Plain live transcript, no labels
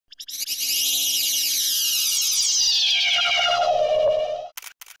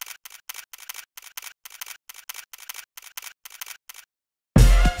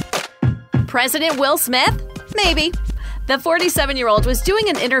President Will Smith? Maybe. The 47-year-old was doing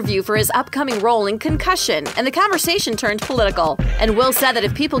an interview for his upcoming role in Concussion, and the conversation turned political. And Will said that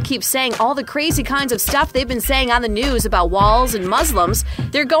if people keep saying all the crazy kinds of stuff they've been saying on the news about walls and Muslims,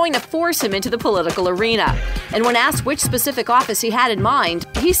 they're going to force him into the political arena. And when asked which specific office he had in mind,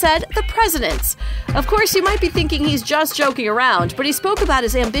 he said the president's. Of course, you might be thinking he's just joking around, but he spoke about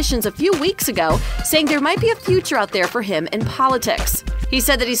his ambitions a few weeks ago, saying there might be a future out there for him in politics. He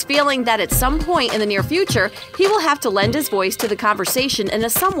said that he's feeling that at some point in the near future, he will have to lend his voice to the conversation in a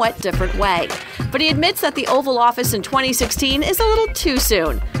somewhat different way. But he admits that the Oval Office in 2016 is a little too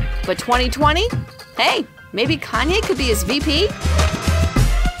soon. But 2020? Hey, maybe Kanye could be his VP?